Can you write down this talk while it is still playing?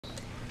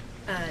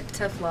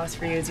Tough loss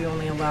for you as you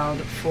only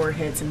allowed 4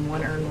 hits and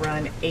 1 earned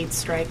run, 8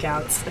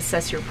 strikeouts.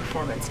 Assess your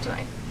performance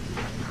tonight.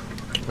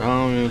 It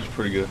was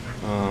pretty good.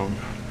 I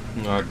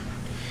had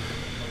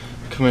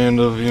command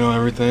of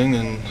everything,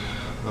 and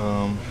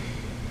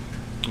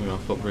I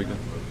felt pretty good.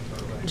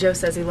 Joe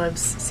says he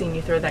loves seeing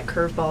you throw that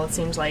curveball. It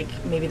seems like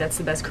maybe that's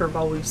the best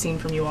curveball we've seen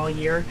from you all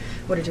year.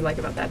 What did you like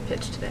about that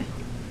pitch today?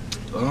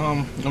 It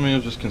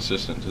was just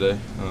consistent today.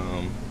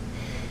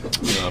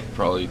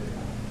 Probably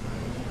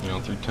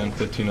through 10,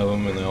 15 of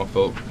them, and they all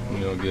felt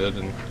good,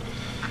 and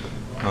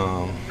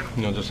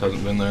just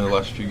hasn't been there the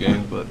last few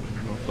games, but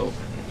felt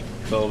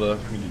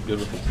good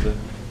with it today.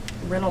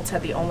 Reynolds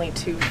had the only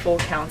 2 full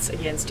counts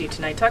against you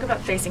tonight. Talk about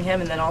facing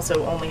him and then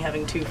also only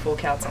having 2 full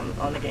counts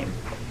on the game.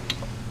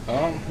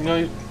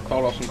 He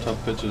called off some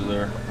tough pitches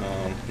there,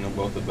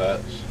 both at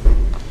bats.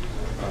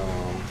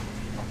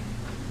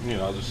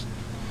 I just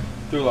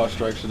threw a lot of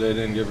strikes today,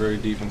 didn't get very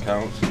deep in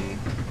counts, and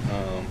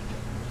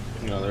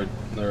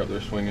they're up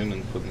there swinging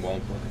and putting the ball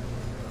in play.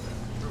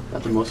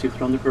 That's the most you've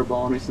thrown the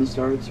curveball in recent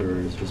starts, or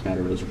is it just a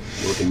matter of it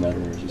working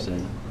better, as you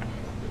said?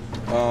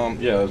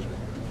 Yeah, it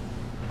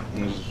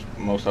was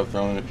most I've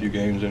thrown in a few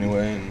games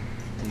anyway,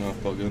 and it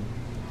felt good.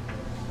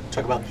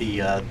 Talk about the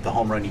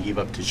home run you gave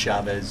up to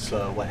Chavez.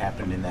 What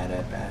happened in that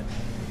at bat?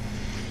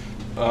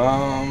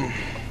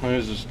 It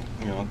was just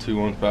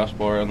 2-1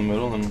 fastball right in the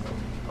middle, and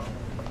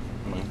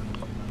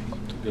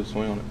took a good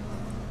swing on it.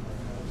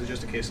 Was it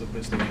just a case of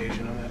missed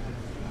occasion on that?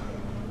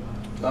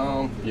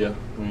 Yeah.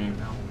 I'm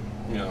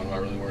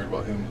not really worried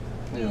about him,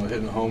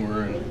 hitting a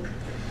homer, and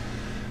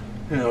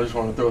I just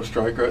want to throw a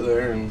strike right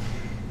there, and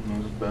it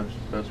was a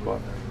bad spot.